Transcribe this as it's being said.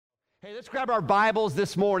Hey, let's grab our Bibles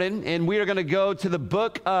this morning, and we are going to go to the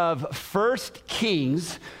book of 1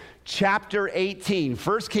 Kings, chapter 18.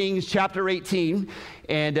 1 Kings, chapter 18.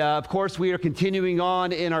 And, of course, we are continuing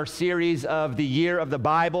on in our series of the Year of the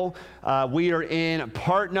Bible. We are in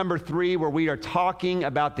part number 3, where we are talking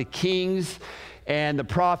about the kings and the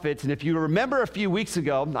prophets. And if you remember a few weeks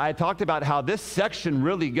ago, I talked about how this section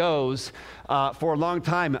really goes for a long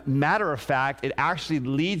time. Matter of fact, it actually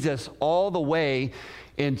leads us all the way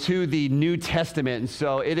into the New Testament. And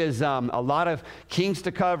so it is a lot of kings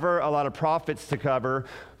to cover, a lot of prophets to cover,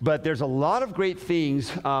 but there's a lot of great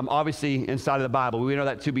things, obviously, inside of the Bible. We know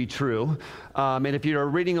that to be true. And if you're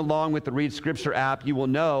reading along with the Read Scripture app, you will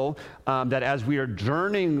know that as we are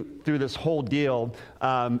journeying through this whole deal,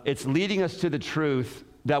 it's leading us to the truth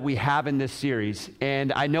that we have in this series.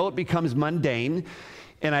 And I know it becomes mundane,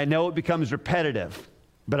 and I know it becomes repetitive.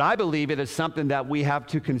 But I believe it is something that we have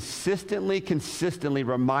to consistently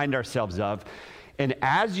remind ourselves of. And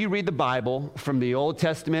as you read the Bible from the Old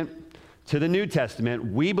Testament to the New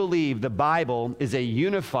Testament, we believe the Bible is a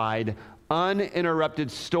unified, uninterrupted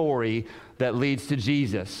story that leads to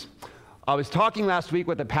Jesus. I was talking last week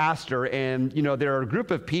with a pastor, and there are a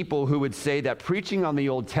group of people who would say that preaching on the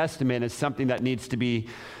Old Testament is something that needs to be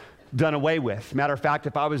done away with. Matter of fact,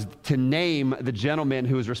 if I was to name the gentleman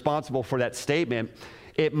who is responsible for that statement,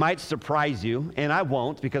 it might surprise you, and I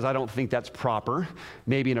won't, because I don't think that's proper.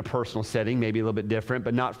 Maybe in a personal setting, maybe a little bit different,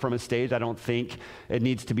 but not from a stage. I don't think it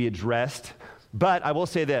needs to be addressed. But I will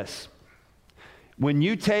say this. When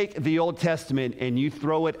you take the Old Testament and you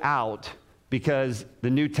throw it out because the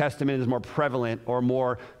New Testament is more prevalent or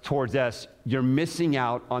more towards us, you're missing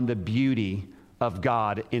out on the beauty of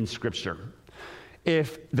God in Scripture.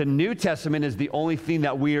 If the New Testament is the only thing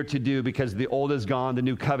that we are to do because the old is gone, the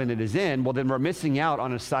new covenant is in, well, then we're missing out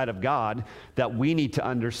on a side of God that we need to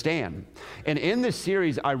understand. And in this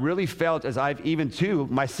series, I really felt, as I've even too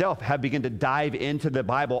myself have begun to dive into the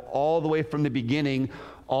Bible all the way from the beginning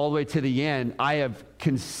all the way to the end, I have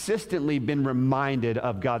consistently been reminded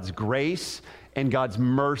of God's grace and God's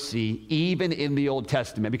mercy, even in the Old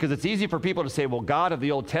Testament. Because it's easy for people to say, well, God of the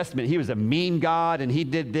Old Testament, he was a mean God, and he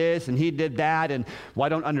did this, and he did that, and well, I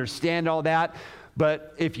don't understand all that.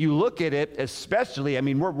 But if you look at it, especially,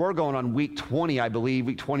 we're going on week 20, I believe,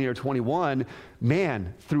 week 20 or 21.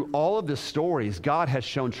 Man, through all of the stories, God has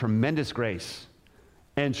shown tremendous grace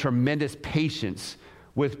and tremendous patience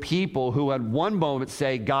with people who at one moment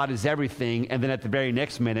say God is everything, and then at the very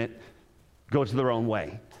next minute, go to their own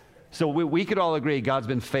way. So we could all agree God's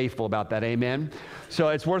been faithful about that, amen? So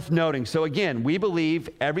it's worth noting. So again, we believe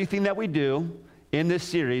everything that we do in this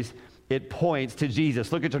series, it points to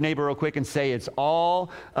Jesus. Look at your neighbor real quick and say, it's all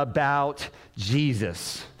about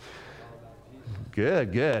Jesus.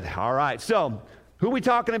 Good. All right, so who are we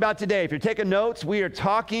talking about today? If you're taking notes, we are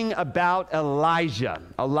talking about Elijah.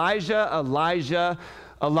 Elijah,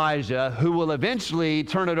 who will eventually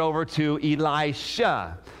turn it over to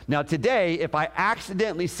Elisha. Now today, if I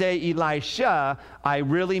accidentally say Elisha, I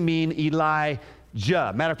really mean Elijah.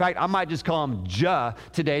 Matter of fact, I might just call him Ja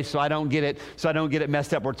today so I don't get it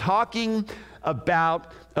messed up. We're talking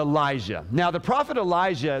about Elijah. Now the prophet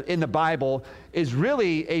Elijah in the Bible is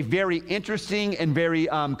really a very interesting and very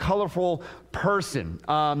colorful person.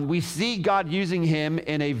 We see God using him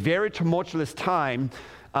in a very tumultuous time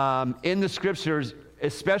in the scriptures,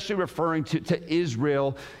 especially referring to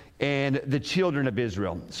Israel and the children of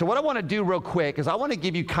Israel. So what I want to do real quick is I want to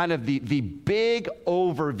give you kind of the big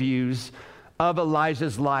overviews of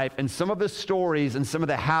Elijah's life and some of the stories and some of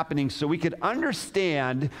the happenings so we could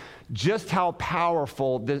understand just how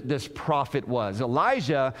powerful this prophet was.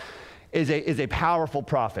 Elijah is a powerful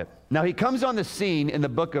prophet. Now, he comes on the scene in the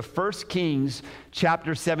book of 1 Kings,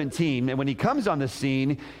 chapter 17. And when he comes on the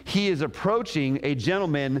scene, he is approaching a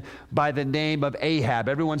gentleman by the name of Ahab.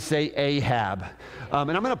 Everyone say Ahab.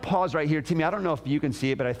 And I'm going to pause right here. Timmy, I don't know if you can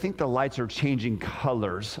see it, but I think the lights are changing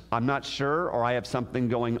colors. I'm not sure, or I have something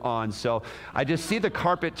going on. So I just see the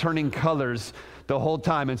carpet turning colors the whole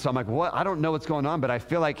time. And so I'm like, what? I don't know what's going on, but I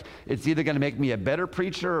feel like it's either going to make me a better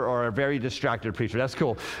preacher or a very distracted preacher. That's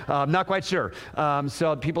cool. I'm not quite sure.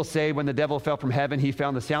 So people say when the devil fell from heaven, he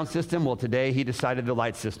found the sound system. Well, today he decided the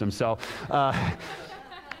light system. So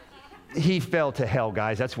he fell to hell,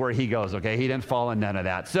 guys. That's where he goes, okay? He didn't fall in none of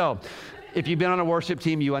that. So if you've been on a worship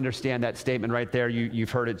team, you understand that statement right there.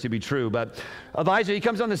 You've heard it to be true. But Elijah, he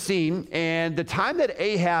comes on the scene, and the time that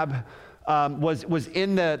Ahab was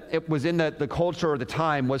in the culture of the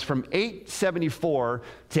time was from 874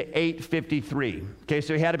 to 853. Okay,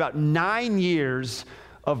 so he had about 9 years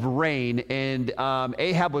of reign, and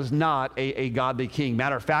Ahab was not a godly king.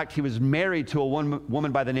 Matter of fact, he was married to a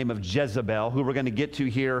woman by the name of Jezebel, who we're going to get to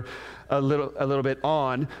here a little bit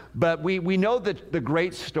on. But we know the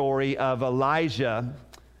great story of Elijah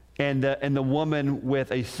and the woman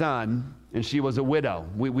with a son, and she was a widow.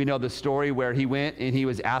 We know the story where he went and he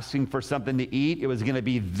was asking for something to eat. It was going to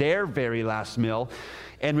be their very last meal.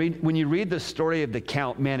 And when you read the story of the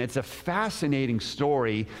count, man, it's a fascinating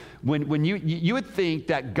story. When you would think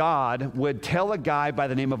that God would tell a guy by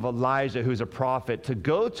the name of Elijah, who's a prophet, to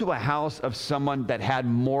go to a house of someone that had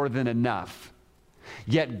more than enough.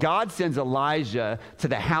 Yet God sends Elijah to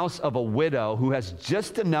the house of a widow who has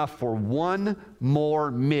just enough for one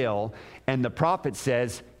more meal. And the prophet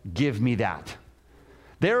says, give me that.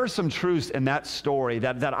 There are some truths in that story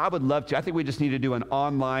that I would love to. I think we just need to do an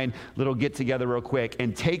online little get together real quick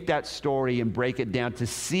and take that story and break it down to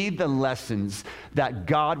see the lessons that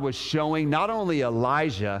God was showing not only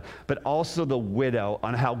Elijah, but also the widow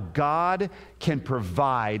on how God can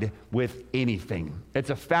provide with anything.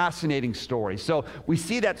 It's a fascinating story. So we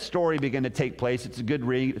see that story begin to take place. It's a good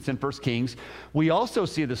read. It's in 1 Kings. We also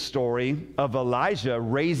see the story of Elijah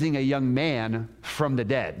raising a young man from the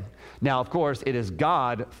dead. Now, of course, it is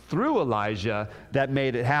God through Elijah that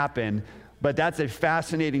made it happen, but that's a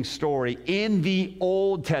fascinating story in the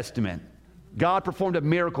Old Testament. God performed a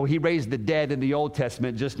miracle. He raised the dead in the Old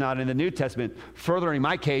Testament, just not in the New Testament. Further, in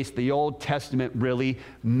my case, the Old Testament really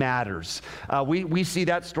matters. We see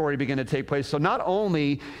that story begin to take place. So not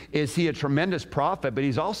only is he a tremendous prophet, but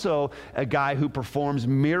he's also a guy who performs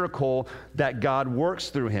miracle that God works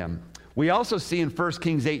through him. We also see in 1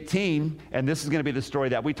 Kings 18, and this is going to be the story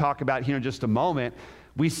that we talk about here in just a moment,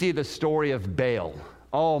 we see the story of Baal.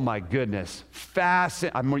 Oh my goodness.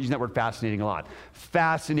 I'm using that word fascinating a lot.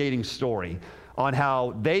 Fascinating story on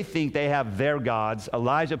how they think they have their gods.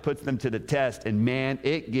 Elijah puts them to the test, and man,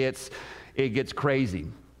 it gets crazy.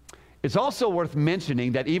 It's also worth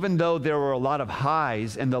mentioning that even though there were a lot of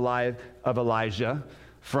highs in the life of Elijah,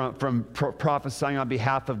 from prophesying on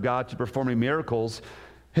behalf of God to performing miracles,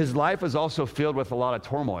 his life was also filled with a lot of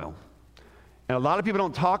turmoil. And a lot of people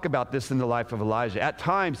don't talk about this in the life of Elijah. At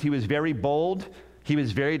times, he was very bold, he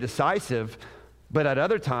was very decisive, but at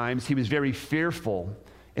other times, he was very fearful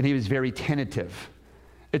and he was very tentative.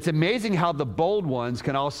 It's amazing how the bold ones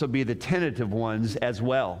can also be the tentative ones as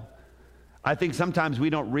well. I think sometimes we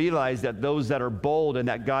don't realize that those that are bold and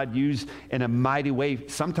that God used in a mighty way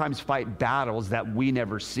sometimes fight battles that we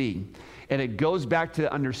never see. And it goes back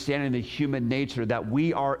to understanding the human nature that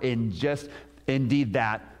we are indeed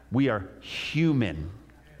that we are human.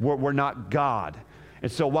 We're not God.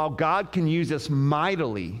 And so while God can use us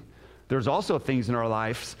mightily, there's also things in our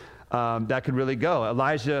lives that could really go.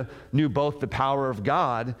 Elijah knew both the power of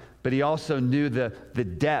God, but he also knew the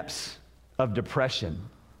depths of depression.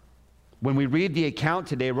 When we read the account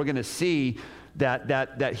today, we're going to see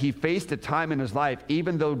that he faced a time in his life,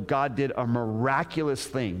 even though God did a miraculous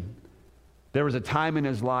thing, there was a time in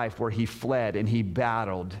his life where he fled and he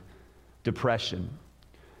battled depression.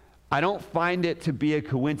 I don't find it to be a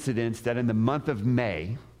coincidence that in the month of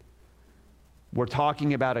May, we're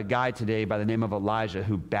talking about a guy today by the name of Elijah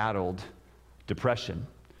who battled depression.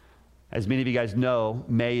 As many of you guys know,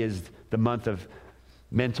 May is the month of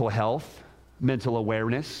mental health, mental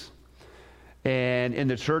awareness. And in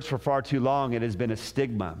the church for far too long, it has been a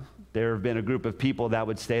stigma. There have been a group of people that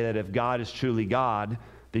would say that if God is truly God,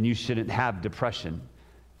 then you shouldn't have depression,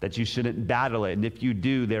 that you shouldn't battle it. And if you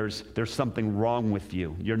do, there's something wrong with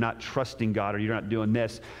you. You're not trusting God or you're not doing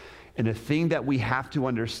this. And the thing that we have to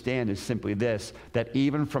understand is simply this, that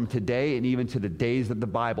even from today and even to the days of the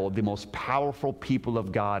Bible, the most powerful people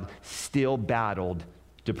of God still battled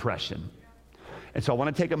depression. And so I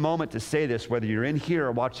want to take a moment to say this, whether you're in here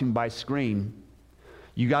or watching by screen,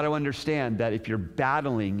 you got to understand that if you're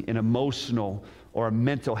battling an emotional or a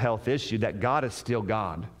mental health issue, that God is still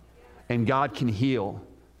God, and God can heal,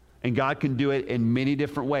 and God can do it in many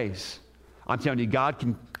different ways. I'm telling you, God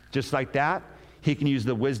can, just like that, he can use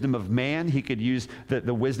the wisdom of man, he could use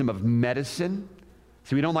the wisdom of medicine.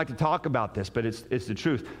 See, we don't like to talk about this, but it's the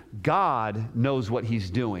truth. God knows what he's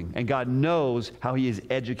doing, and God knows how he has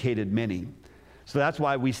educated many. So that's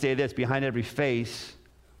why we say this, behind every face,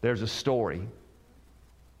 there's a story.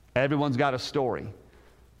 Everyone's got a story.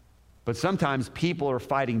 But sometimes people are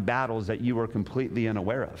fighting battles that you are completely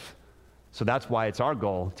unaware of. So that's why it's our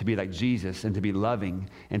goal to be like Jesus and to be loving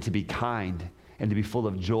and to be kind and to be full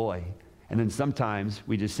of joy. And then sometimes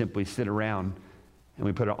we just simply sit around and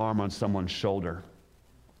we put an arm on someone's shoulder.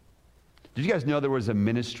 Did you guys know there was a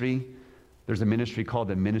ministry? There's a ministry called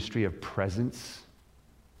the Ministry of Presence.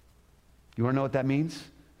 You want to know what that means?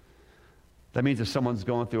 That means if someone's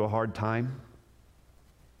going through a hard time,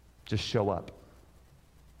 just show up.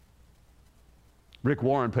 Rick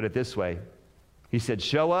Warren put it this way. He said,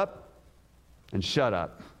 show up and shut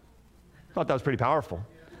up. I thought that was pretty powerful.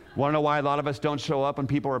 Want to know why a lot of us don't show up when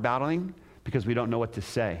people are battling? Because we don't know what to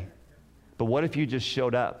say. But what if you just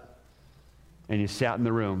showed up and you sat in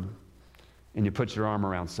the room and you put your arm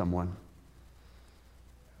around someone?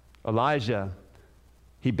 Elijah,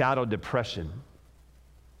 he battled depression,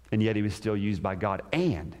 and yet he was still used by God.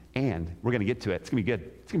 And we're going to get to it. It's going to be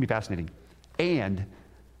good. It's going to be fascinating. And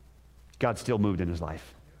God still moved in his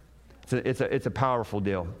life. It's a powerful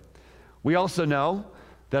deal. We also know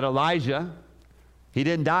that Elijah, he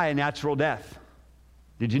didn't die a natural death.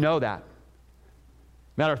 Did you know that?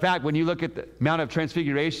 Matter of fact, when you look at the Mount of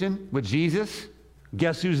Transfiguration with Jesus,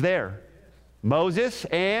 guess who's there? Moses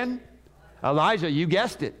and Elijah. You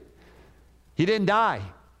guessed it. He didn't die.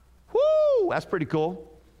 Woo! That's pretty cool.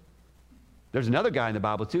 There's another guy in the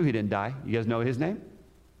Bible too. He didn't die. You guys know his name?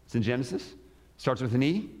 It's in Genesis. Starts with an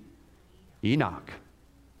E. Enoch.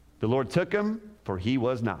 The Lord took him, for he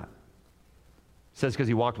was not. It says because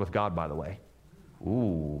he walked with God, by the way.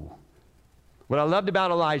 Ooh. What I loved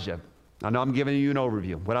about Elijah, I know I'm giving you an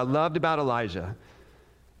overview. What I loved about Elijah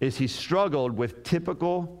is he struggled with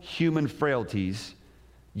typical human frailties,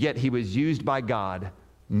 yet he was used by God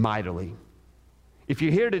mightily. If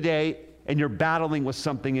you're here today and you're battling with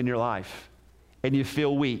something in your life and you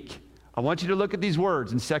feel weak, I want you to look at these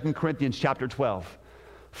words in 2 Corinthians chapter 12.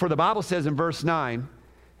 For the Bible says in verse 9,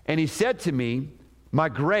 and he said to me, my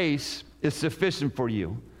grace is sufficient for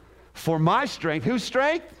you. For my strength, whose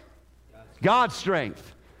strength? God's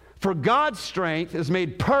strength. For God's strength is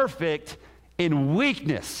made perfect in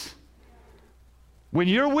weakness. When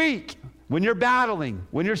you're weak, when you're battling,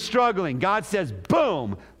 when you're struggling, God says,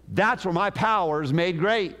 boom, that's where my power is made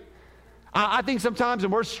great. I think sometimes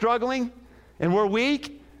when we're struggling and we're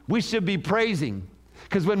weak, we should be praising.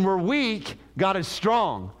 Because when we're weak, God is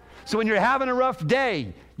strong. So when you're having a rough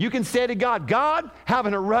day, you can say to God, God,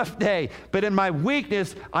 having a rough day, but in my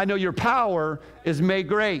weakness, I know your power is made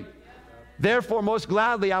great. Therefore, most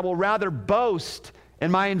gladly, I will rather boast in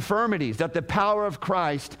my infirmities, that the power of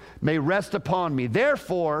Christ may rest upon me.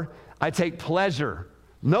 Therefore, I take pleasure.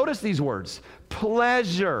 Notice these words,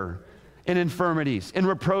 pleasure in infirmities, in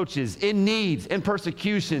reproaches, in needs, in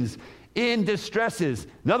persecutions, in distresses.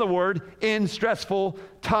 In other words, in stressful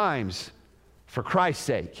times, for Christ's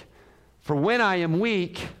sake. For when I am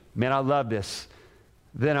weak, man, I love this,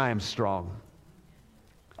 then I am strong.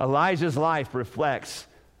 Elijah's life reflects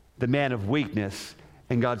the man of weakness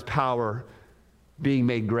and God's power being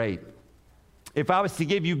made great. If I was to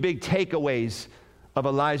give you big takeaways of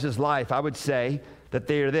Elijah's life, I would say that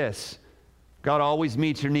they are this. God always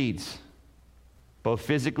meets your needs, both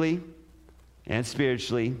physically and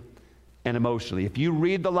spiritually and emotionally. If you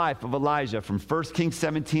read the life of Elijah from 1 Kings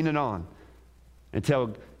 17 and on,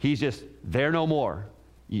 until he's just there no more,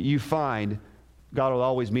 you find God will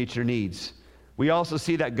always meet your needs. We also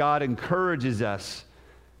see that God encourages us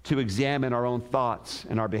to examine our own thoughts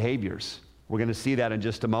and our behaviors. We're going to see that in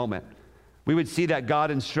just a moment. We would see that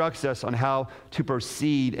God instructs us on how to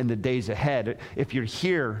proceed in the days ahead. If you're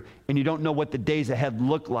here and you don't know what the days ahead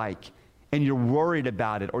look like, and you're worried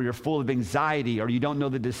about it, or you're full of anxiety, or you don't know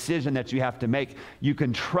the decision that you have to make, you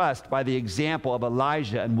can trust by the example of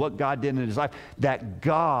Elijah and what God did in his life, that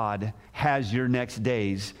God has your next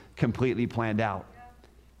days completely planned out.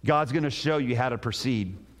 God's going to show you how to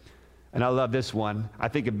proceed. And I love this one. I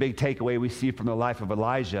think a big takeaway we see from the life of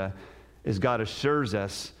Elijah is God assures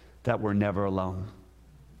us that we're never alone.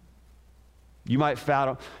 You might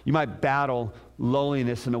battle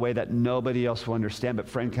loneliness in a way that nobody else will understand, but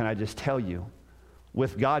friend, can I just tell you,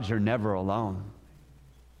 with God, you're never alone.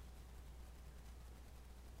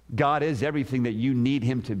 God is everything that you need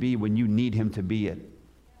him to be when you need him to be it.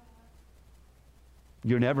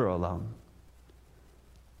 You're never alone.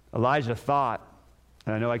 Elijah thought,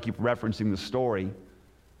 and I know I keep referencing the story,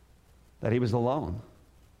 that he was alone.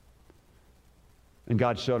 And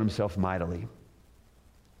God showed himself mightily.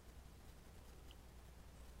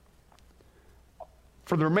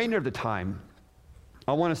 For the remainder of the time,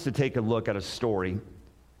 I want us to take a look at a story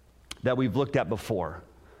that we've looked at before.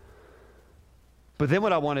 But then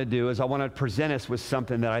what I want to do is I want to present us with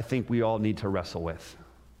something that I think we all need to wrestle with.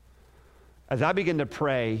 As I begin to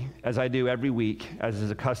pray, as I do every week, as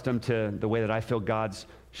is accustomed to the way that I feel God's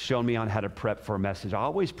shown me on how to prep for a message, I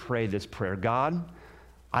always pray this prayer: God,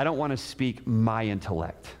 I don't want to speak my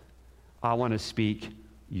intellect. I want to speak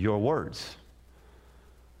your words.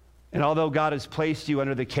 And although God has placed you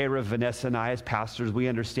under the care of Vanessa and I as pastors, we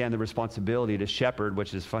understand the responsibility to shepherd,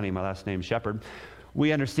 which is funny, my last name's Shepherd.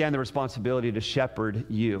 we understand the responsibility to shepherd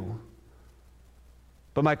you.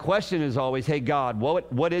 But my question is always, hey, God,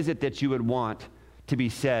 what is it that you would want to be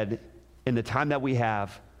said in the time that we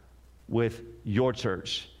have with your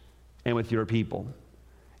church and with your people?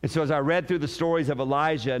 And so as I read through the stories of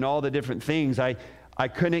Elijah and all the different things, I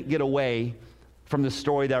couldn't get away from the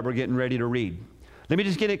story that we're getting ready to read. Let me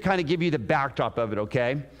just kind of give you the backdrop of it,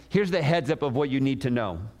 okay? Here's the heads up of what you need to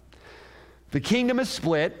know. The kingdom is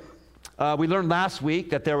split. We learned last week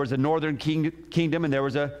that there was a northern kingdom and there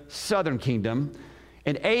was a southern kingdom.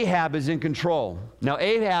 And Ahab is in control. Now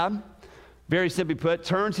Ahab, very simply put,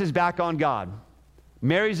 turns his back on God.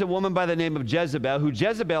 Marries a woman by the name of Jezebel, who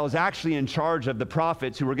Jezebel is actually in charge of the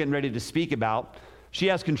prophets who we're getting ready to speak about. She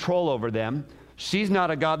has control over them. She's not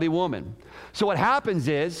a godly woman. So what happens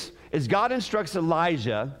is God instructs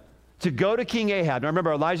Elijah to go to King Ahab. Now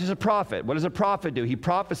remember, Elijah's a prophet. What does a prophet do? He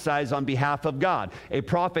prophesies on behalf of God. A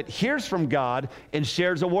prophet hears from God and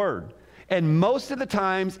shares a word. And most of the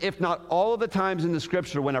times, if not all of the times in the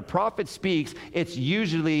scripture, when a prophet speaks, it's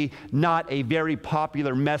usually not a very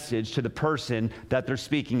popular message to the person that they're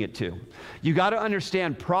speaking it to. You got to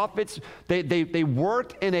understand, prophets, they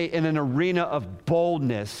work in an arena of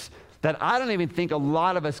boldness that I don't even think a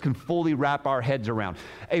lot of us can fully wrap our heads around.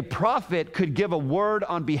 A prophet could give a word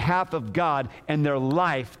on behalf of God and their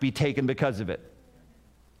life be taken because of it.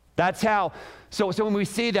 That's how, so when we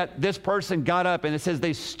see that this person got up and it says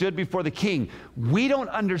they stood before the king, we don't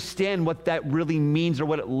understand what that really means or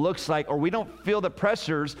what it looks like, or we don't feel the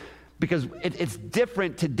pressures because it's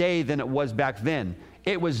different today than it was back then.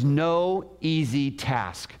 It was no easy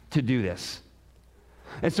task to do this.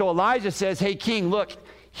 And so Elijah says, hey, king, look,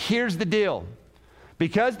 here's the deal.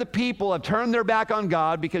 Because the people have turned their back on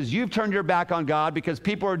God, because you've turned your back on God, because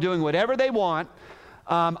people are doing whatever they want,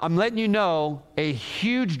 I'm letting you know a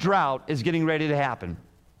huge drought is getting ready to happen.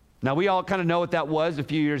 Now, we all kind of know what that was a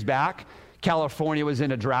few years back. California was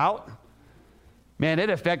in a drought. Man, it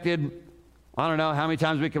affected, I don't know how many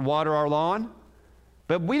times we could water our lawn,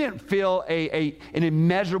 but we didn't feel an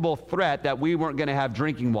immeasurable threat that we weren't going to have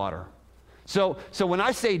drinking water. So when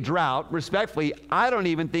I say drought, respectfully, I don't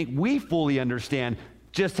even think we fully understand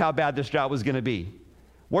just how bad this drought was going to be.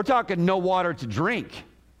 We're talking no water to drink.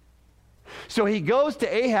 So he goes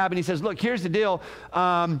to Ahab and he says, look, here's the deal.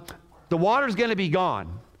 The water's going to be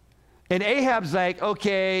gone. And Ahab's like,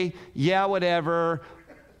 okay, yeah, whatever.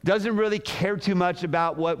 Doesn't really care too much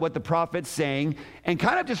about what the prophet's saying and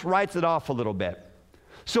kind of just writes it off a little bit.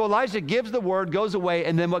 So Elijah gives the word, goes away,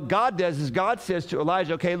 and then what God does is God says to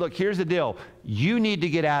Elijah, okay, look, here's the deal. You need to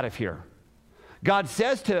get out of here. God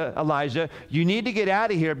says to Elijah, you need to get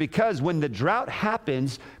out of here because when the drought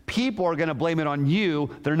happens, people are going to blame it on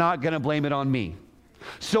you. They're not going to blame it on me.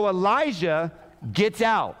 So Elijah gets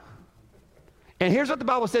out. And here's what the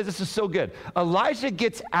Bible says. This is so good. Elijah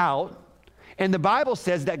gets out, and the Bible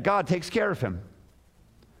says that God takes care of him.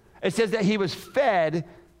 It says that he was fed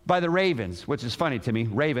by the ravens, which is funny to me.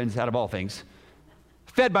 Ravens, out of all things.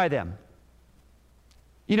 Fed by them.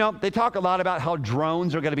 You know, they talk a lot about how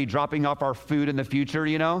drones are going to be dropping off our food in the future,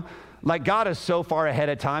 you know. Like God is so far ahead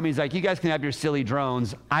of time. He's like, you guys can have your silly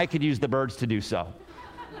drones. I could use the birds to do so.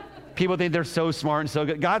 People think they're so smart and so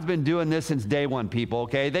good. God's been doing this since day one, people,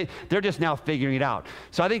 okay? They're just now figuring it out.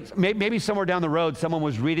 So I think maybe somewhere down the road, someone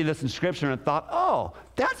was reading this in Scripture and thought, oh,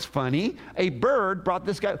 that's funny. A bird brought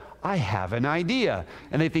this guy. I have an idea.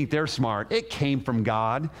 And they think they're smart. It came from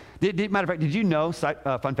God. Matter of fact, did you know,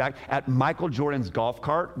 fun fact, at Michael Jordan's golf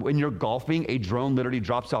cart, when you're golfing, a drone literally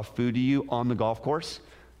drops off food to you on the golf course?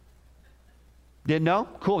 Didn't know?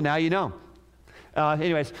 Cool, now you know.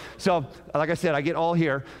 Anyways, so like I said, I get all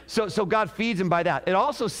here. So God feeds him by that. It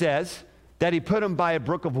also says that he put him by a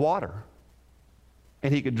brook of water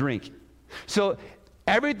and he could drink. So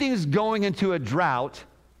everything's going into a drought.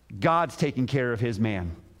 God's taking care of his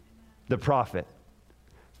man, the prophet.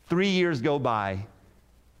 3 years go by,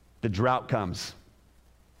 the drought comes,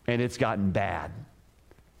 and it's gotten bad.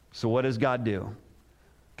 So what does God do?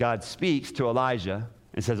 God speaks to Elijah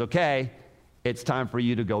and says, okay, it's time for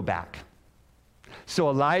you to go back. So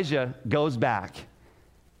Elijah goes back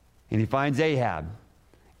and he finds Ahab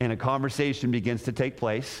and a conversation begins to take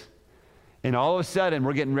place. And all of a sudden,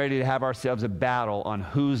 we're getting ready to have ourselves a battle on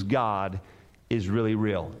whose God is really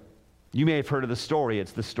real. You may have heard of the story.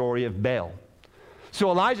 It's the story of Baal. So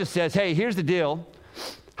Elijah says, hey, here's the deal.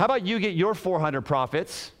 How about you get your 400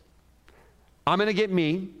 prophets? I'm going to get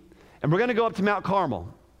me, and we're going to go up to Mount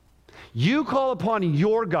Carmel. You call upon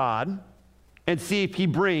your God and see if he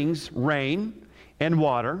brings rain and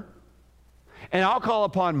water, and I'll call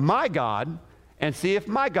upon my God and see if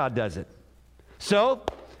my God does it. So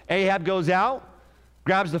Ahab goes out,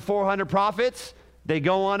 grabs the 400 prophets, They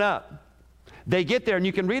go on up. They get there, and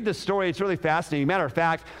you can read this story. It's really fascinating. Matter of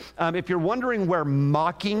fact, if you're wondering where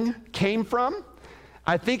mocking came from,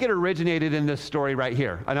 I think it originated in this story right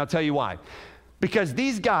here, and I'll tell you why. Because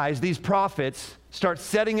these guys, these prophets, start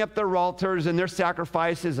setting up their altars and their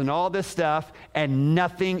sacrifices and all this stuff, and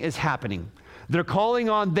nothing is happening. They're calling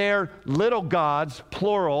on their little gods,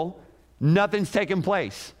 plural. Nothing's taking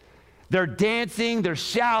place. They're dancing, they're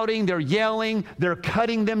shouting, they're yelling, they're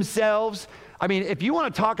cutting themselves. I mean, if you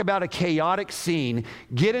want to talk about a chaotic scene,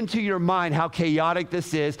 get into your mind how chaotic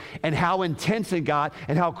this is and how intense it got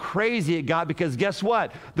and how crazy it got, because guess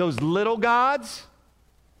what? Those little gods,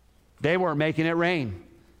 they weren't making it rain.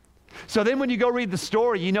 So then when you go read the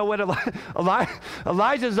story, you know what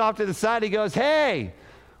Elijah's off to the side. He goes, hey,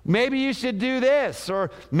 maybe you should do this, or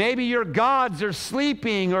maybe your gods are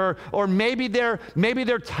sleeping, or maybe they're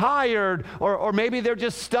tired, or maybe they're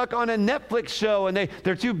just stuck on a Netflix show and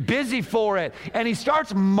they're too busy for it. And he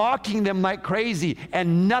starts mocking them like crazy,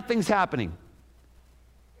 and nothing's happening.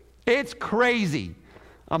 It's crazy.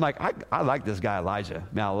 I'm like, I like this guy Elijah,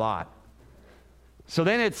 man, a lot. So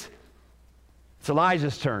then it's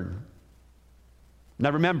Elijah's turn. Now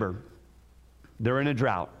remember, they're in a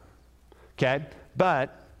drought, okay?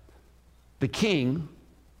 But the king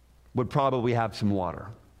would probably have some water.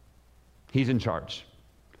 He's in charge.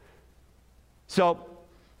 So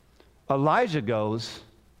Elijah goes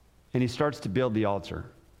and he starts to build the altar.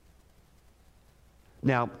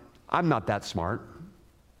 Now, I'm not that smart,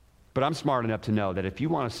 but I'm smart enough to know that if you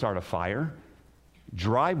want to start a fire,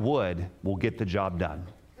 dry wood will get the job done.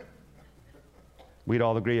 We'd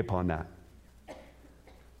all agree upon that.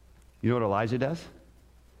 You know what Elijah does?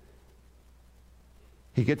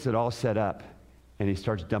 He gets it all set up, and he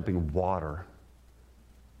starts dumping water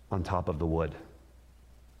on top of the wood.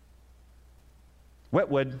 Wet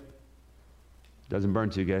wood doesn't burn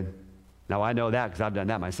too good. Now, I know that because I've done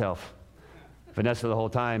that myself. Vanessa the whole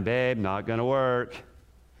time, babe, not going to work.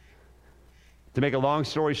 To make a long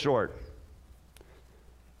story short,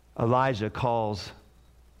 Elijah calls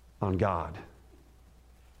on God.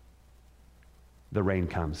 The rain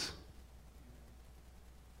comes.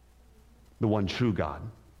 The one true God.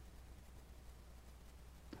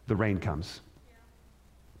 The rain comes.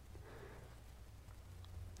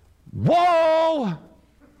 Whoa!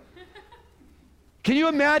 Can you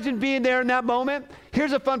imagine being there in that moment?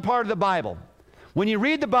 Here's a fun part of the Bible. When you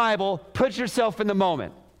read the Bible, put yourself in the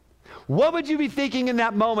moment. What would you be thinking in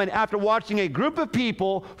that moment after watching a group of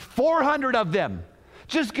people, 400 of them,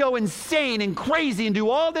 just go insane and crazy and do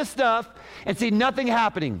all this stuff and see nothing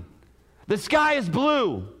happening? The sky is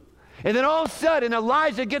blue. And then all of a sudden,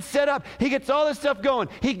 Elijah gets set up. He gets all this stuff going.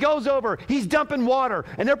 He goes over. He's dumping water.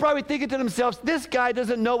 And they're probably thinking to themselves, this guy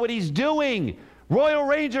doesn't know what he's doing. Royal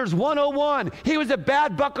Rangers 101. He was a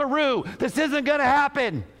bad buckaroo. This isn't going to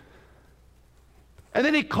happen. And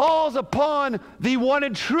then he calls upon the one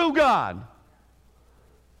and true God.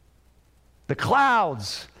 The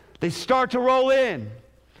clouds, they start to roll in.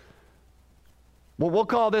 Well, we'll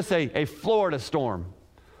call this a Florida storm.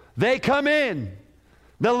 They come in.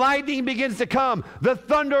 The lightning begins to come. The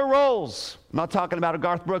thunder rolls. I'm not talking about a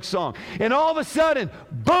Garth Brooks song. And all of a sudden,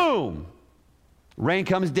 boom, rain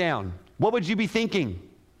comes down. What would you be thinking?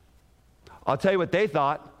 I'll tell you what they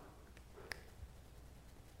thought.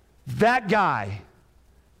 That guy,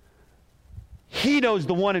 he knows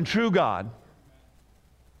the one and true God.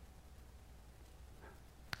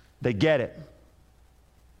 They get it.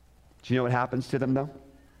 Do you know what happens to them, though?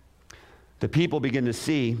 The people begin to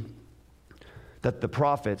see that the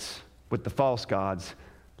prophets with the false gods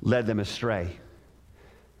led them astray.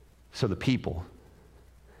 So the people,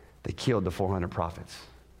 they killed the 400 prophets.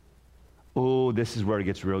 Oh, this is where it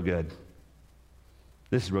gets real good.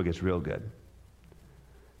 This is where it gets real good.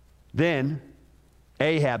 Then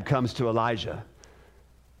Ahab comes to Elijah.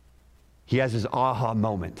 He has his aha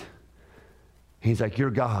moment. He's like, your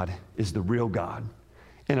God is the real God.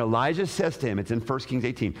 And Elijah says to him, it's in 1 Kings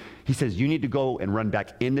 18, he says, you need to go and run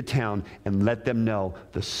back into town and let them know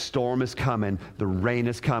the storm is coming, the rain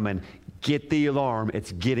is coming. Get the alarm,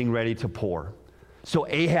 it's getting ready to pour. So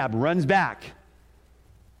Ahab runs back.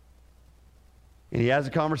 And he has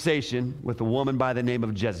a conversation with a woman by the name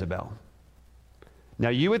of Jezebel. Now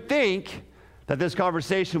you would think that this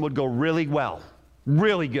conversation would go really well,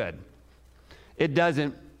 really good. It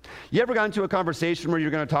doesn't. You ever got into a conversation where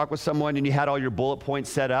you're going to talk with someone and you had all your bullet points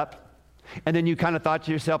set up, and then you kind of thought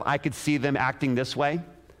to yourself, I could see them acting this way,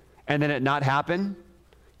 and then it not happen?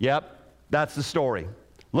 Yep, that's the story.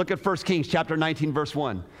 Look at 1 Kings chapter 19, verse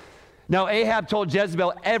 1. Now Ahab told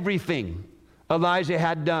Jezebel everything Elijah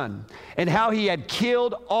had done, and how he had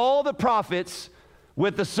killed all the prophets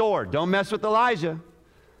with the sword. Don't mess with Elijah.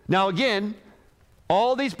 Now again,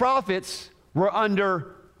 all these prophets were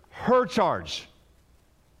under her charge,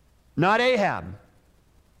 not Ahab.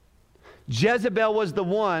 Jezebel was the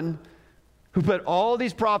one who put all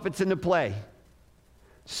these prophets into play.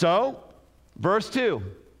 So, verse 2.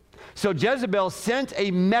 So Jezebel sent a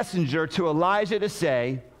messenger to Elijah to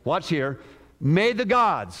say, watch here, may the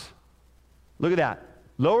gods, look at that,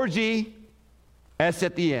 lower G, S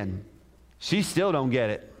at the end. She still don't get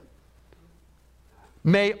it.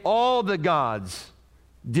 May all the gods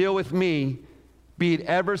deal with me, be it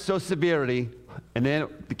ever so severely, and then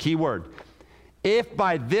the key word, if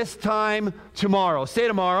by this time tomorrow, say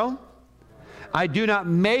tomorrow, I do not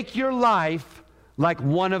make your life like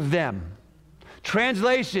one of them.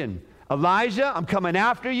 Translation, Elijah, I'm coming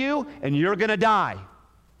after you, and you're going to die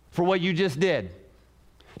for what you just did.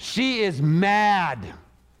 She is mad.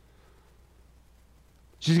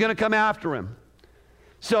 She's going to come after him.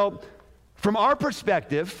 So, from our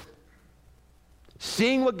perspective,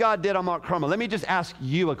 seeing what God did on Mount Carmel, let me just ask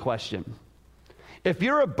you a question. If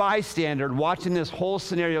you're a bystander watching this whole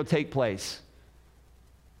scenario take place,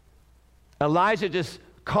 Elijah just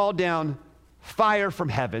called down fire from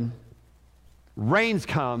heaven, rains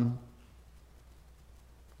come,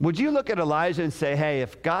 would you look at Elijah and say, hey,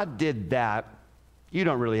 if God did that, you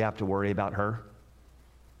don't really have to worry about her?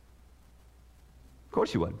 Of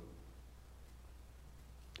course you would.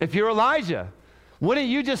 If you're Elijah, wouldn't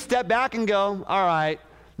you just step back and go, all right,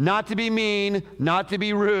 not to be mean, not to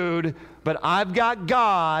be rude, but I've got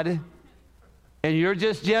God, and you're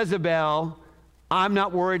just Jezebel. I'm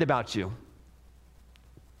not worried about you.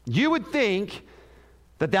 You would think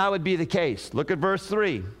that that would be the case. Look at verse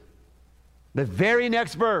 3. The very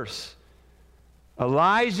next verse.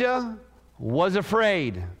 Elijah was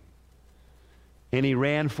afraid, and he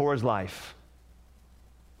ran for his life.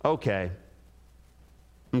 Okay,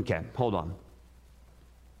 hold on.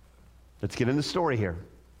 Let's get in the story here.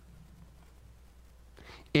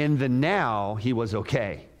 In the now, he was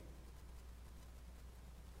okay.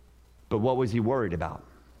 But what was he worried about?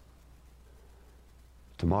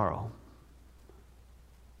 Tomorrow.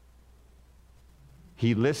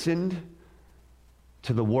 He listened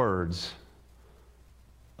to the words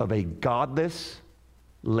of a godless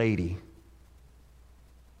lady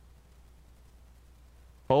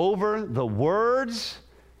over the words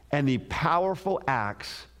and the powerful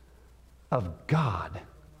acts of God.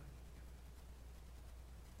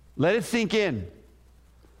 Let it sink in.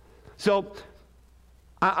 So,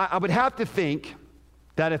 I would have to think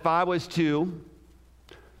that if I was to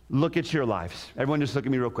look at your lives, everyone just look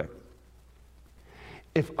at me real quick.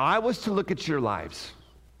 If I was to look at your lives,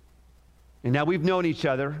 and now we've known each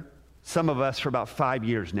other, some of us for about 5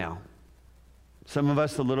 years now, some of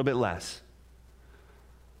us a little bit less.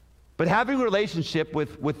 But having a relationship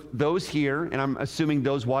with those here, and I'm assuming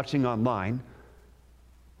those watching online,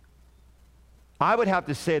 I would have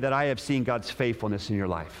to say that I have seen God's faithfulness in your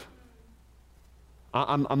life.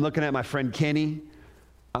 I'm looking at my friend Kenny.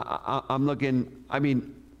 I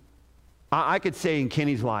could say in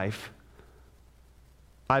Kenny's life,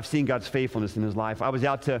 I've seen God's faithfulness in his life. I was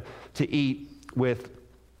out to eat with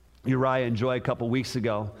Uriah and Joy a couple weeks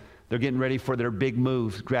ago. They're getting ready for their big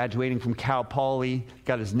moves, graduating from Cal Poly,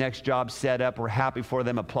 got his next job set up. We're happy for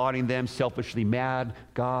them, applauding them, selfishly mad.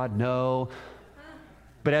 God, no.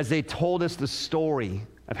 But as they told us the story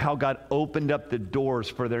of how God opened up the doors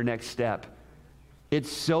for their next step, it's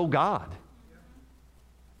so God.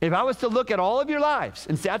 If I was to look at all of your lives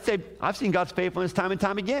and say, I'd say, I've seen God's faithfulness time and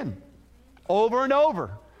time again, over and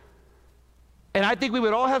over. And I think we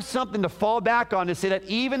would all have something to fall back on to say that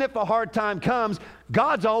even if a hard time comes,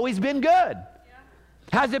 God's always been good. Yeah.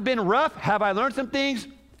 Has it been rough? Have I learned some things?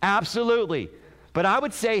 Absolutely. But I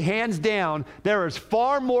would say, hands down, there is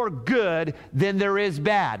far more good than there is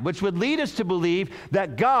bad, which would lead us to believe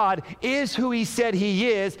that God is who he said he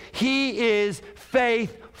is. He is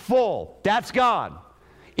faithful. That's God.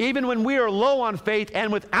 Even when we are low on faith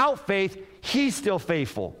and without faith, he's still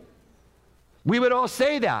faithful. We would all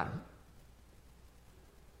say that.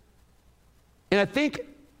 And I think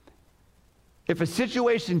if a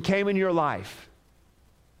situation came in your life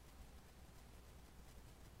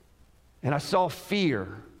and I saw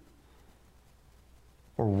fear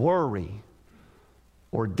or worry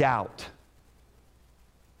or doubt,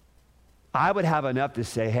 I would have enough to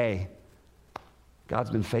say, hey, God's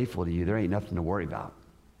been faithful to you. There ain't nothing to worry about.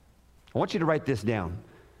 I want you to write this down.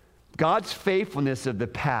 God's faithfulness of the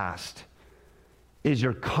past is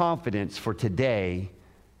your confidence for today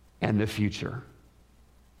and the future. I'm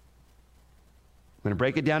going to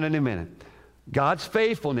break it down in a minute. God's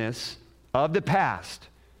faithfulness of the past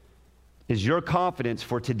is your confidence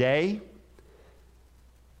for today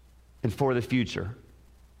and for the future.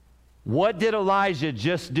 What did Elijah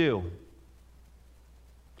just do?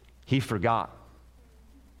 He forgot.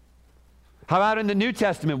 How about in the New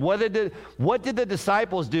Testament? What did the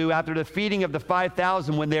disciples do after the feeding of the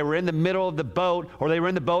 5,000 when they were in the middle of the boat, or they were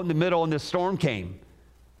in the boat in the middle and the storm came?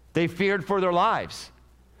 They feared for their lives,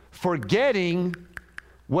 forgetting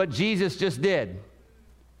what Jesus just did.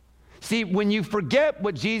 See, when you forget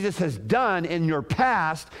what Jesus has done in your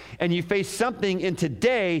past and you face something in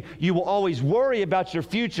today, you will always worry about your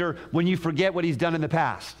future when you forget what he's done in the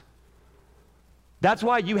past. That's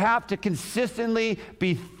why you have to consistently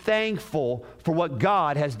be thankful for what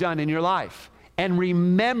God has done in your life. And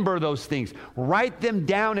remember those things. Write them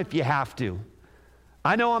down if you have to.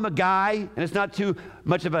 I know I'm a guy, and it's not too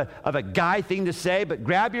much of a guy thing to say, but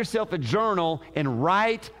grab yourself a journal and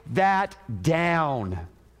write that down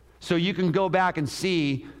so you can go back and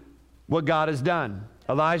see what God has done.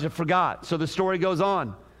 Elijah forgot, so the story goes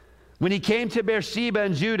on. When he came to Beersheba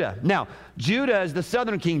in Judah. Now, Judah is the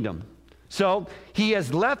southern kingdom. So he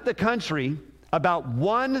has left the country about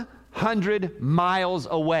 100 miles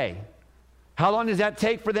away. How long does that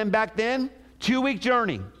take for them back then? 2-week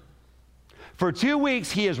journey. For 2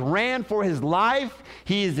 weeks, he has ran for his life.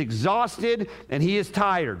 He is exhausted and he is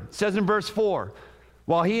tired. It says in verse 4,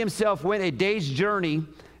 while he himself went a day's journey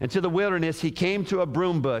into the wilderness, he came to a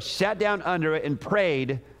broom bush, sat down under it, and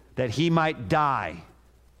prayed that he might die.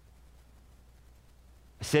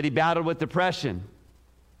 I said he battled with depression.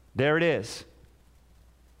 There it is.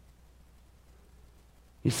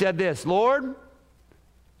 He said this, Lord,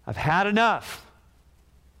 I've had enough.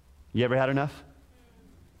 You ever had enough?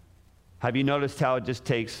 Have you noticed how it just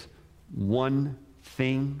takes one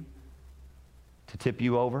thing to tip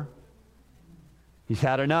you over? He's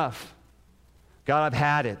had enough. God, I've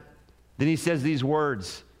had it. Then he says these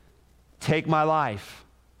words, take my life.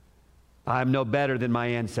 I'm no better than my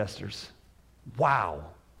ancestors. Wow.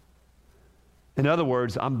 In other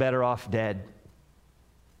words, I'm better off dead.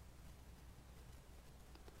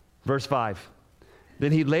 Verse 5.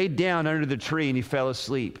 Then he laid down under the tree and he fell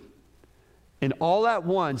asleep. And all at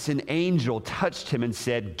once an angel touched him and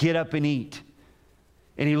said, get up and eat.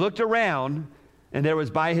 And he looked around, and there was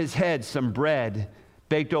by his head some bread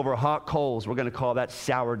baked over hot coals. We're going to call that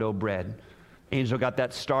sourdough bread. Angel got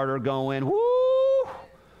that starter going. Woo!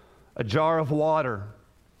 A jar of water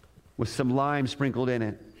with some lime sprinkled in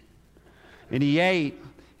it. And he ate,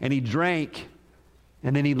 and he drank,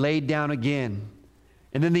 and then he laid down again.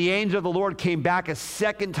 And then the angel of the Lord came back a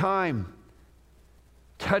second time,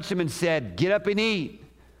 touched him and said, get up and eat.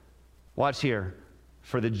 Watch here.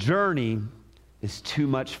 For the journey is too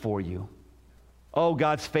much for you. Oh,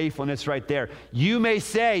 God's faithfulness right there. You may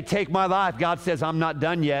say, take my life. God says, I'm not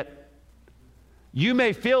done yet. You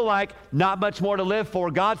may feel like not much more to live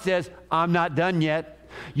for. God says, I'm not done yet.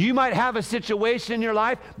 You might have a situation in your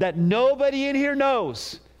life that nobody in here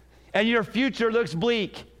knows, and your future looks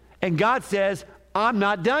bleak. And God says, I'm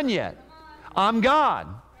not done yet. I'm God.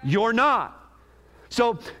 You're not.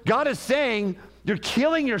 So God is saying, you're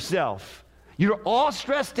killing yourself. You're all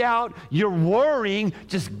stressed out. You're worrying.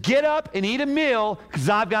 Just get up and eat a meal because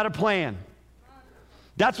I've got a plan.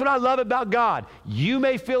 That's what I love about God. You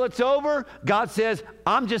may feel it's over. God says,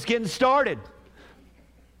 I'm just getting started.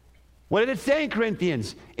 What did it say in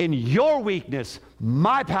Corinthians? In your weakness,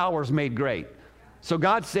 my power is made great. So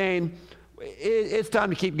God's saying, it's time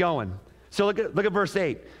to keep going. So look at verse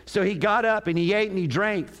 8. So he got up and he ate and he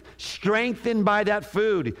drank, strengthened by that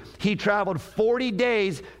food. He traveled 40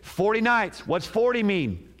 days, 40 nights. What's 40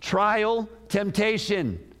 mean? Trial,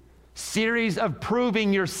 temptation, series of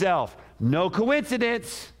proving yourself. No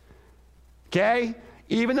coincidence. Okay?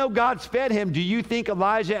 Even though God's fed him, do you think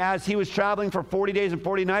Elijah, as he was traveling for 40 days and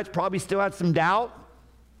 40 nights, probably still had some doubt?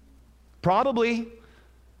 Probably.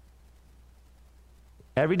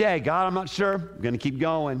 Every day, God, I'm not sure. I'm going to keep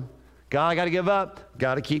going. God, I got to give up.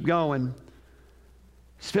 Got to keep going.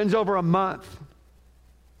 Spends over a month.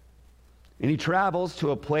 And he travels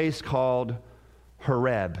to a place called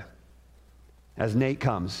Horeb as Nate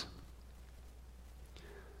comes.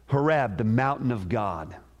 Horeb, the mountain of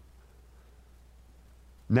God.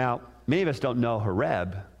 Now, many of us don't know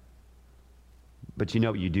Horeb, but you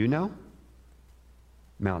know what you do know?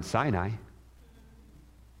 Mount Sinai.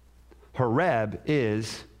 Horeb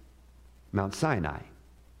is Mount Sinai.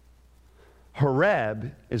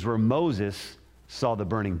 Horeb is where Moses saw the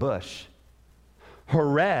burning bush.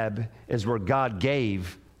 Horeb is where God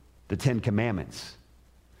gave the 10 Commandments.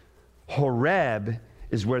 Horeb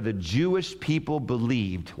is where the Jewish people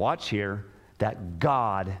believed, watch here, that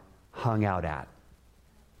God hung out at.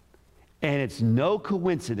 And it's no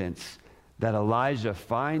coincidence that Elijah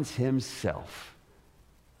finds himself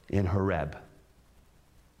in Horeb.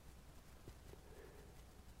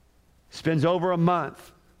 Spends over a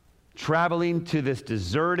month traveling to this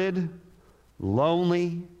deserted,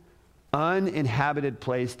 lonely, uninhabited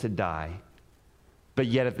place to die, but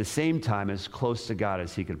yet at the same time as close to God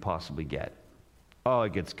as he could possibly get. Oh,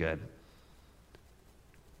 it gets good.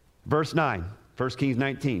 Verse 9, 1 Kings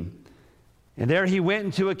 19. And there he went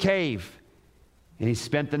into a cave, and he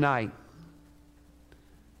spent the night.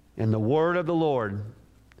 And the word of the Lord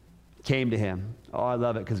came to him. Oh, I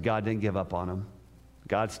love it because God didn't give up on him.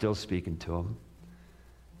 God's still speaking to him.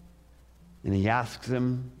 And he asks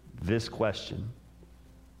him this question,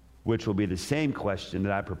 which will be the same question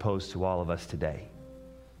that I propose to all of us today.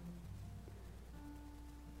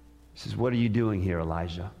 He says, what are you doing here,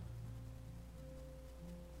 Elijah?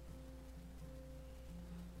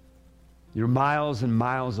 You're miles and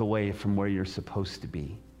miles away from where you're supposed to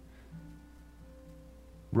be.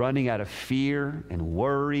 Running out of fear and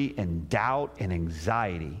worry and doubt and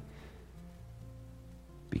anxiety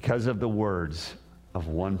because of the words of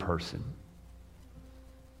one person.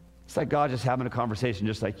 It's like God just having a conversation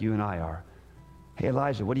just like you and I are. Hey,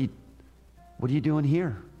 Elijah, what are you doing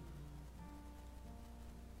here?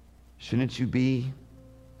 Shouldn't you be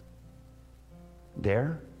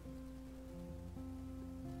there?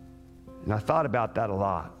 And I thought about that a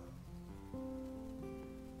lot.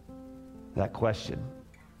 That question.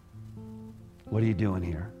 What are you doing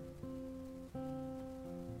here?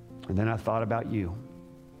 And then I thought about you.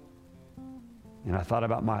 And I thought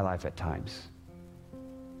about my life at times,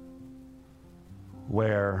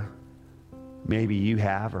 where maybe you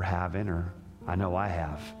have or haven't, or I know I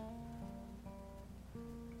have,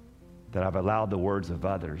 that I've allowed the words of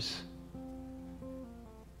others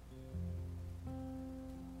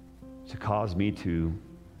to cause me to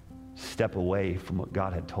step away from what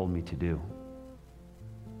God had told me to do.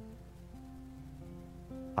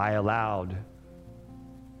 I allowed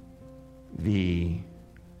the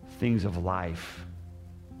things of life,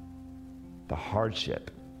 the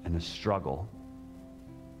hardship and the struggle,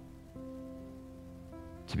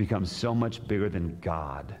 to become so much bigger than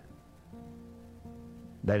God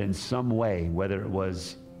that in some way, whether it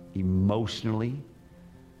was emotionally,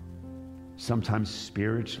 sometimes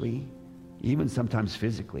spiritually, even sometimes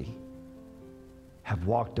physically, have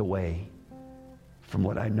walked away from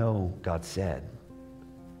what I know God said.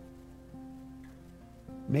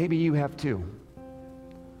 Maybe you have too.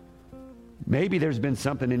 Maybe there's been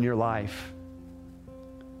something in your life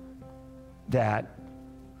that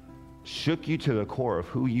shook you to the core of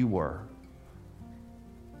who you were,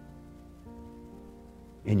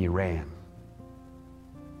 and you ran.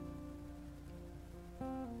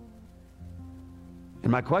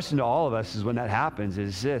 And my question to all of us is, when that happens,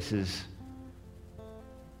 is this, is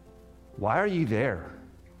why are you there?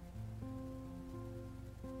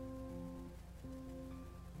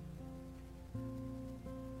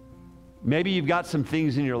 Maybe you've got some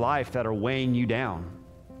things in your life that are weighing you down.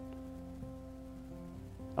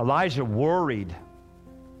 Elijah worried.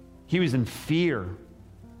 He was in fear.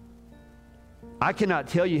 I cannot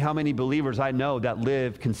tell you how many believers I know that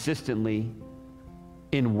live consistently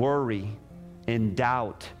in worry and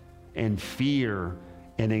doubt and fear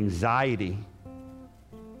and anxiety.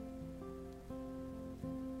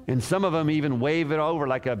 And some of them even wave it over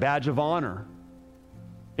like a badge of honor.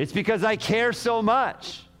 It's because I care so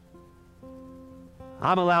much.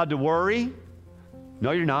 I'm allowed to worry? No,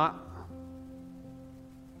 you're not.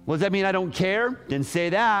 Well, does that mean I don't care? Didn't say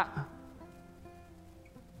that.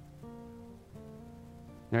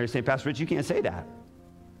 Now you're saying, Pastor Rich, you can't say that.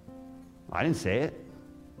 I didn't say it.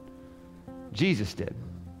 Jesus did.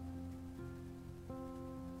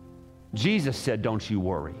 Jesus said, don't you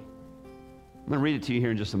worry. I'm going to read it to you here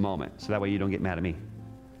in just a moment, so that way you don't get mad at me.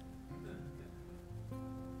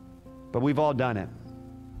 But we've all done it.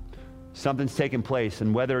 Something's taken place,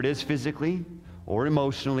 and whether it is physically or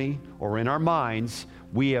emotionally or in our minds,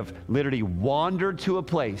 we have literally wandered to a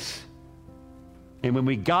place. And when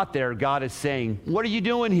we got there, God is saying, what are you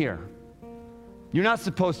doing here? You're not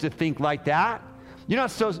supposed to think like that. You're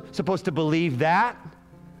not supposed to believe that.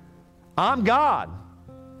 I'm God.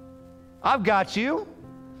 I've got you.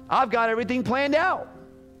 I've got everything planned out.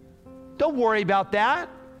 Don't worry about that.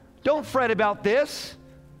 Don't fret about this.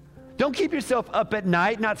 Don't keep yourself up at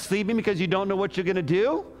night, not sleeping because you don't know what you're going to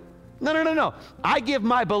do. No. I give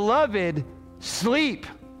my beloved sleep.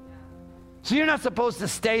 So you're not supposed to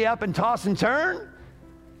stay up and toss and turn.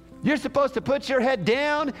 You're supposed to put your head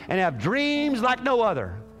down and have dreams like no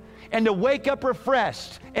other, and to wake up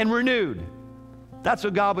refreshed and renewed. That's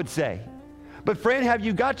what God would say. But friend, have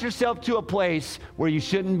you got yourself to a place where you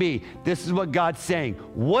shouldn't be? This is what God's saying.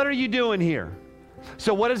 What are you doing here?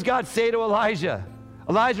 So what does God say to Elijah?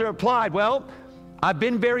 Elijah replied, well, I've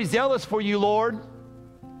been very zealous for you, Lord.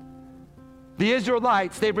 The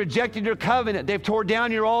Israelites, they've rejected your covenant. They've torn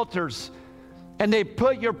down your altars. And they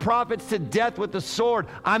put your prophets to death with the sword.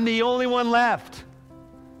 I'm the only one left.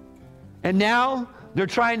 And now they're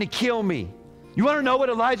trying to kill me. You want to know what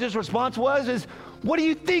Elijah's response was? Is, what do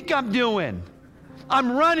you think I'm doing?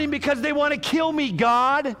 I'm running because they want to kill me,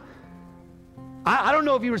 God. I don't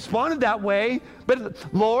know if he responded that way, but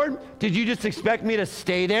Lord, did you just expect me to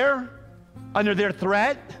stay there under their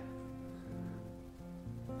threat?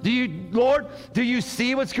 Lord, do you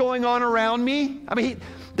see what's going on around me? I mean,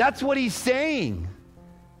 that's what he's saying.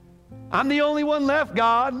 I'm the only one left,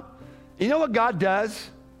 God. You know what God does?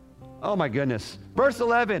 Oh my goodness. Verse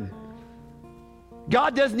 11.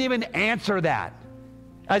 God doesn't even answer that.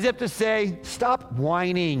 As if to say, stop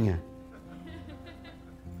whining. It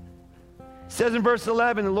says in verse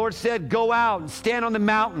 11, the Lord said, go out and stand on the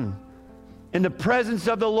mountain in the presence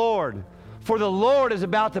of the Lord, for the Lord is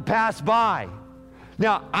about to pass by.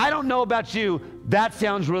 Now, I don't know about you, that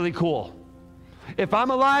sounds really cool. If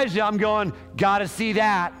I'm Elijah, I'm going, gotta see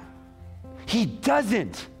that. He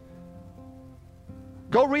doesn't.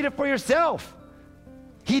 Go read it for yourself.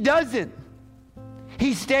 He doesn't.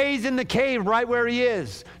 He stays in the cave right where he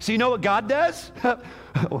is. So you know what God does?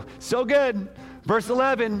 So good. Verse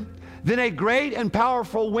 11, then a great and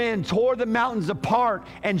powerful wind tore the mountains apart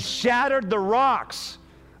and shattered the rocks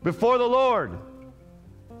before the Lord.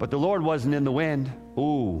 But the Lord wasn't in the wind.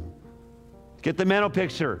 Ooh. Get the mental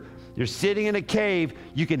picture. You're sitting in a cave,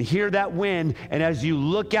 you can hear that wind, and as you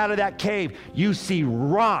look out of that cave, you see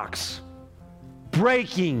rocks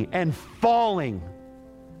breaking and falling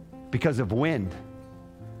because of wind.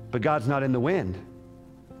 But God's not in the wind.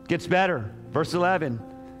 Gets better. Verse 11.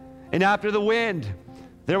 And after the wind,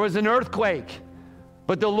 there was an earthquake,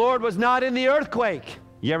 but the Lord was not in the earthquake.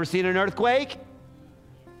 You ever seen an earthquake?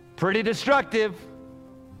 Pretty destructive.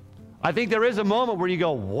 I think there is a moment where you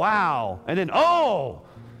go, wow, and then, oh!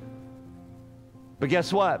 But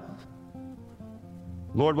guess what?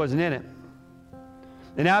 Lord wasn't in it.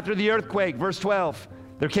 And after the earthquake, verse 12,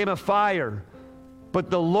 there came a fire, but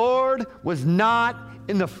the Lord was not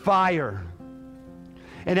in the fire.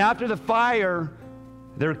 And after the fire,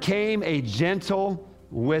 there came a gentle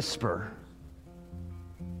whisper.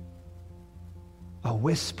 A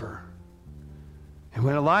whisper. And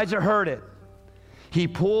when Elijah heard it, he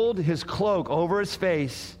pulled his cloak over his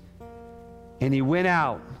face, and he went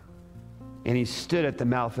out, and he stood at the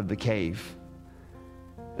mouth of the cave.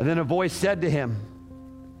 And then a voice said to him,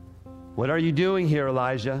 what are you doing here,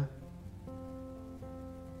 Elijah?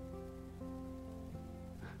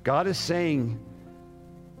 God is saying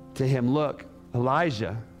to him, look,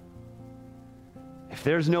 Elijah, if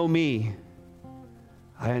there's no me,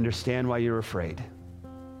 I understand why you're afraid.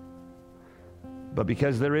 But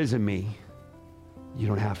because there is a me, you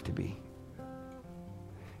don't have to be.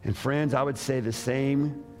 And friends, I would say the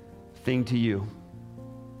same thing to you.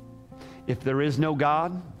 If there is no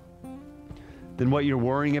God, then what you're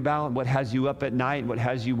worrying about, what has you up at night, what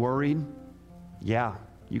has you worried, yeah,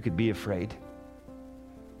 you could be afraid.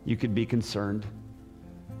 You could be concerned.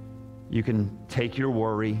 You can take your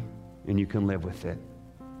worry and you can live with it.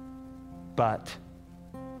 But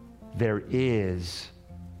there is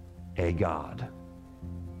a God.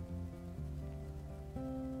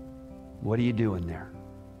 What are you doing there?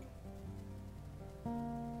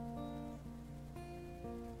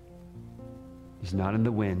 He's not in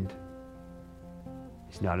the wind.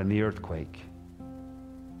 He's not in the earthquake.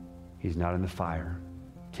 He's not in the fire.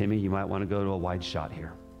 Timmy, you might want to go to a wide shot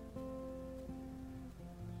here.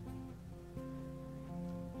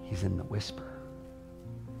 He's in the whisper.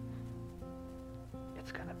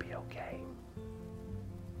 It's going to be okay.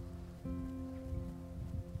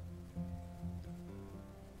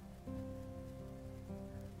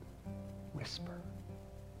 Whisper.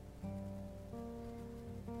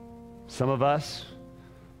 Some of us,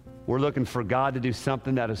 we're looking for God to do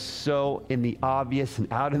something that is so in the obvious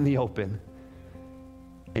and out in the open.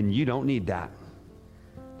 And you don't need that.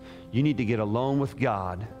 You need to get alone with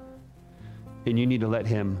God, and you need to let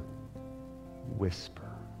him whisper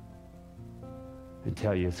and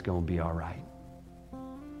tell you it's going to be all right.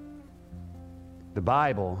 The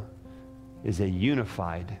Bible is a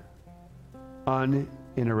unified,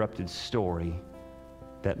 uninterrupted story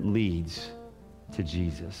that leads to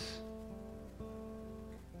Jesus.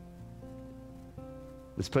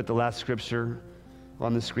 Let's put the last scripture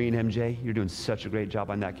on the screen, MJ. You're doing such a great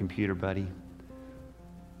job on that computer, buddy.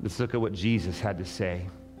 Let's look at what Jesus had to say.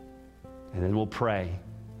 and then we'll pray,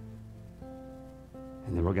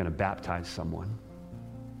 and then we're going to baptize someone.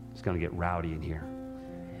 It's going to get rowdy in here.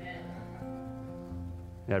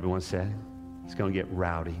 Everyone said, it's going to get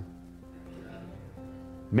rowdy.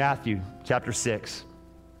 Matthew chapter 6.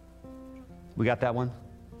 We got that one?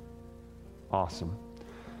 Awesome.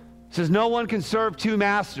 It says, no one can serve two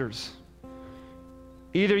masters.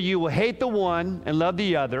 Either you will hate the one and love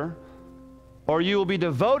the other, or you will be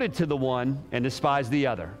devoted to the one and despise the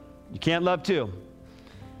other. You can't love two.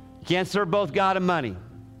 You can't serve both God and money.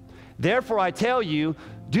 Therefore, I tell you,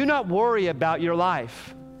 do not worry about your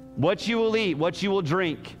life, what you will eat, what you will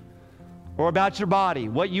drink, or about your body,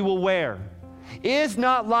 what you will wear. Is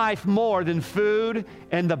not life more than food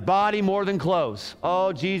and the body more than clothes?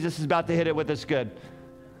 Oh, Jesus is about to hit it with us good.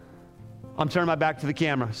 I'm turning my back to the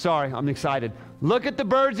camera. Sorry, I'm excited. Look at the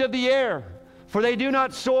birds of the air, for they do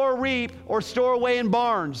not sow or reap or store away in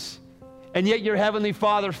barns, and yet your heavenly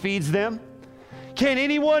Father feeds them. Can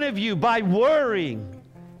any one of you, by worrying,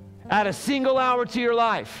 add a single hour to your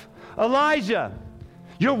life? Elijah,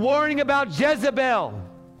 you're worrying about Jezebel.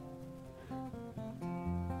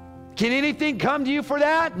 Can anything come to you for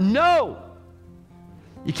that? No.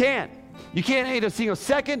 You can't. You can't add a single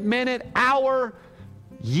second, minute, hour,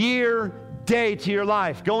 year, day to your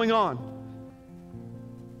life. Going on.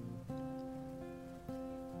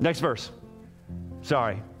 Next verse.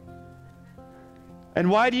 Sorry. And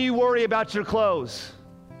why do you worry about your clothes?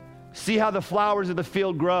 See how the flowers of the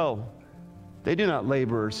field grow. They do not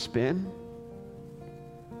labor or spin.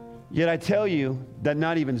 Yet I tell you that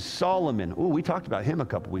not even Solomon, we talked about him a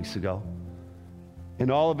couple weeks ago, in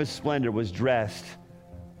all of his splendor was dressed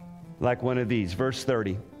like one of these. Verse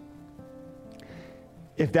 30.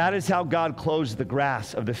 If that is how God clothes the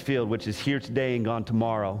grass of the field, which is here today and gone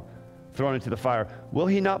tomorrow, thrown into the fire, will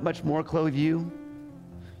he not much more clothe you?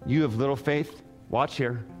 You of little faith? Watch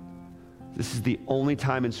here. This is the only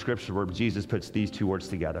time in Scripture where Jesus puts these two words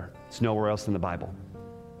together. It's nowhere else in the Bible.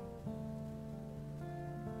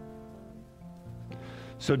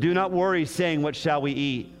 So do not worry, saying, what shall we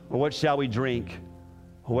eat? Or what shall we drink?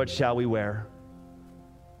 Or what shall we wear?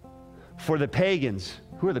 For the pagans,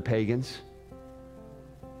 who are the pagans?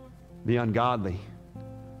 The ungodly,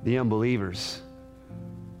 the unbelievers.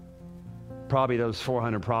 Probably those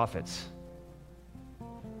 400 prophets.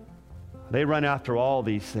 They run after all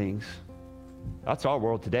these things. That's our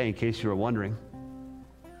world today, in case you were wondering.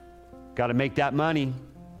 Got to make that money.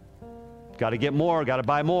 Got to get more, got to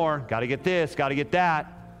buy more, got to get this, got to get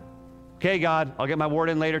that. Okay, God, I'll get my word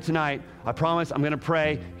in later tonight. I promise I'm going to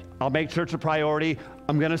pray. I'll make church a priority.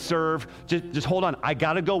 I'm going to serve. Just hold on. I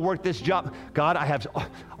got to go work this job. God, I have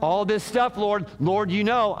all this stuff, Lord. Lord, you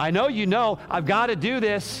know. I know you know. I've got to do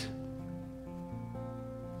this.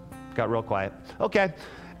 Got real quiet. Okay.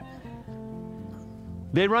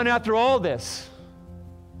 They run after all this.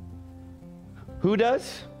 Who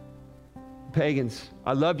does? Pagans.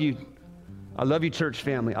 I love you. I love you, church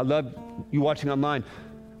family. I love you watching online.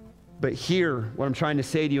 But hear what I'm trying to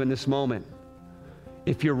say to you in this moment.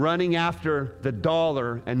 If you're running after the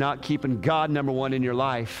dollar and not keeping God number one in your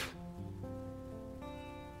life,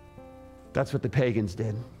 that's what the pagans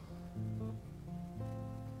did.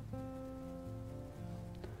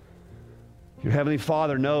 Your Heavenly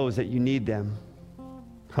Father knows that you need them.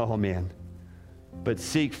 Oh, man. But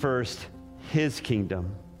seek first His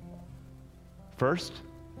kingdom. First?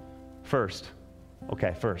 First.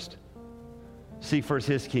 Okay, first. Seek first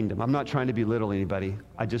His kingdom. I'm not trying to belittle anybody.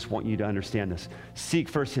 I just want you to understand this. Seek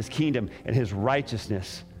first His kingdom and His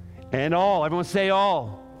righteousness. And all. Everyone say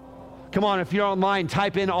all. Come on, if you're online,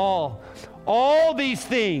 type in all. All these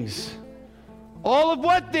things. All of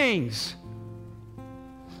what things?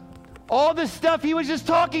 All the stuff he was just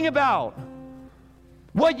talking about.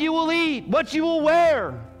 What you will eat, what you will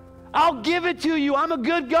wear. I'll give it to you. I'm a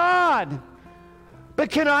good God. But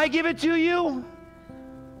can I give it to you?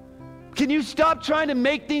 Can you stop trying to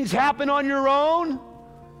make things happen on your own?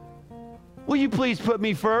 Will you please put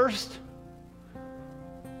me first?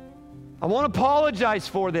 I won't apologize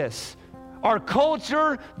for this. Our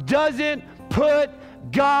culture doesn't put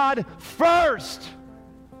God first.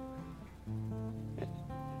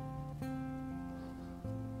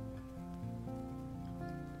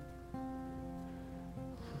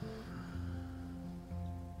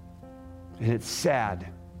 And it's sad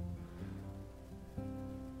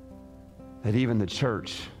that even the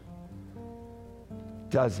church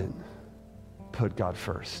doesn't put God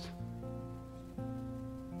first.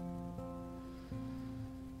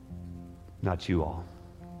 Not you all.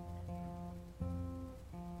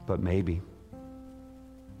 But maybe.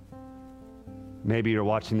 Maybe you're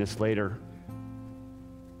watching this later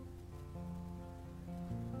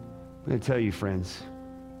I'm going to tell you, friends,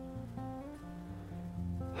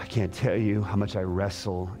 I can't tell you how much I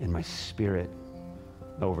wrestle in my spirit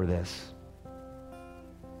over this.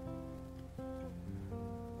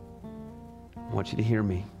 I want you to hear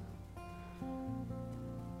me.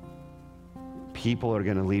 People are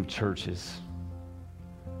going to leave churches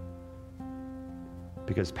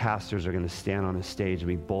because pastors are going to stand on a stage and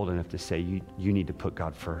be bold enough to say, you need to put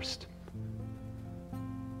God first.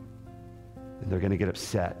 And they're going to get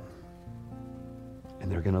upset.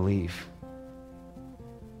 And they're going to leave.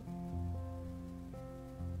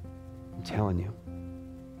 I'm telling you.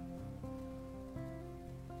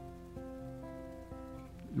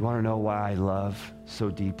 You want to know why I love so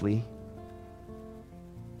deeply?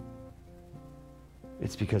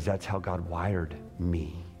 It's because that's how God wired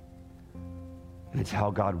me. And it's how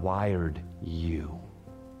God wired you.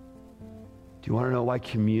 Do you want to know why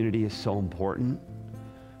community is so important?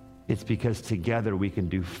 It's because together we can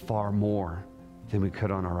do far more than we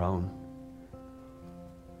could on our own.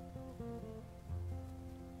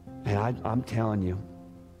 And I'm telling you,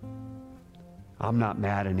 I'm not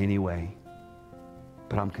mad in any way,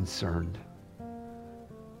 but I'm concerned.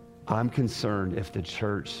 I'm concerned if the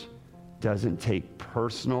church doesn't take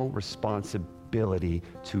personal responsibility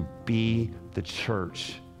to be the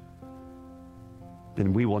church,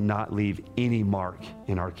 then we will not leave any mark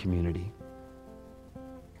in our community.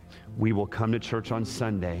 We will come to church on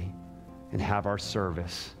Sunday and have our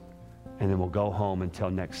service, and then we'll go home until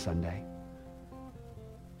next Sunday.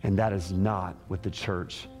 And that is not what the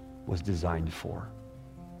church was designed for.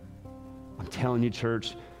 I'm telling you,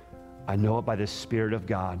 church, I know it by the Spirit of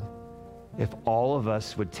God. If all of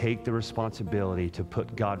us would take the responsibility to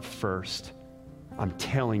put God first, I'm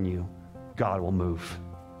telling you, God will move.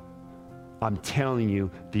 I'm telling you,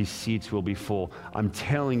 these seats will be full. I'm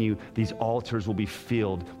telling you, these altars will be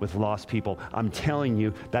filled with lost people. I'm telling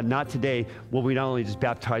you that not today will we not only just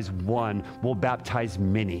baptize one, we'll baptize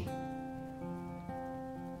many.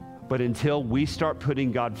 But until we start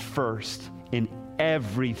putting God first in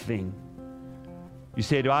everything. You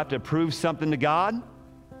say, do I have to prove something to God?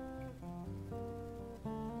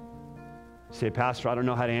 You say, Pastor, I don't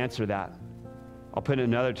know how to answer that. I'll put it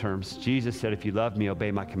in other terms. Jesus said, if you love me, obey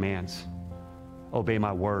my commands. Obey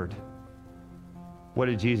my word. What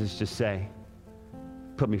did Jesus just say?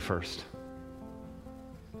 Put me first.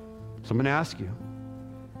 So I'm going to ask you.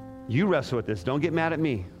 You wrestle with this. Don't get mad at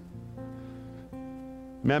me.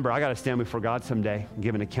 Remember, I got to stand before God someday and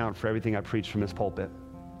give an account for everything I preach from this pulpit.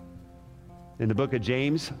 In the book of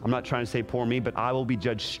James, I'm not trying to say poor me, but I will be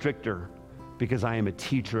judged stricter because I am a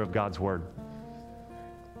teacher of God's word.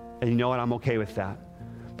 And you know what? I'm okay with that.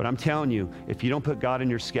 But I'm telling you, if you don't put God in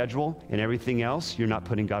your schedule and everything else, you're not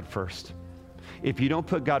putting God first. If you don't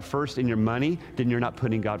put God first in your money, then you're not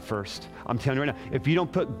putting God first. I'm telling you right now, if you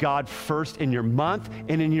don't put God first in your month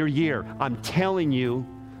and in your year, I'm telling you,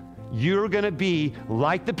 you're going to be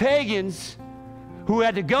like the pagans who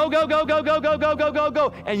had to go,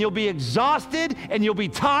 and you'll be exhausted and you'll be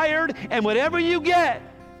tired, and whatever you get,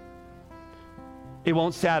 it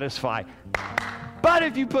won't satisfy. But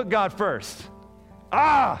if you put God first,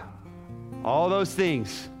 all those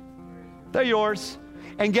things, they're yours.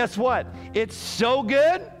 And guess what? It's so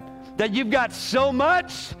good that you've got so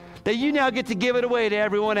much that you now get to give it away to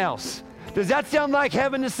everyone else. Does that sound like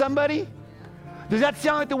heaven to somebody? Does that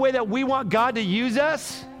sound like the way that we want God to use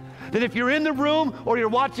us? That if you're in the room or you're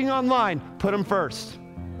watching online, put him first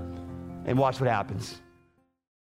and watch what happens.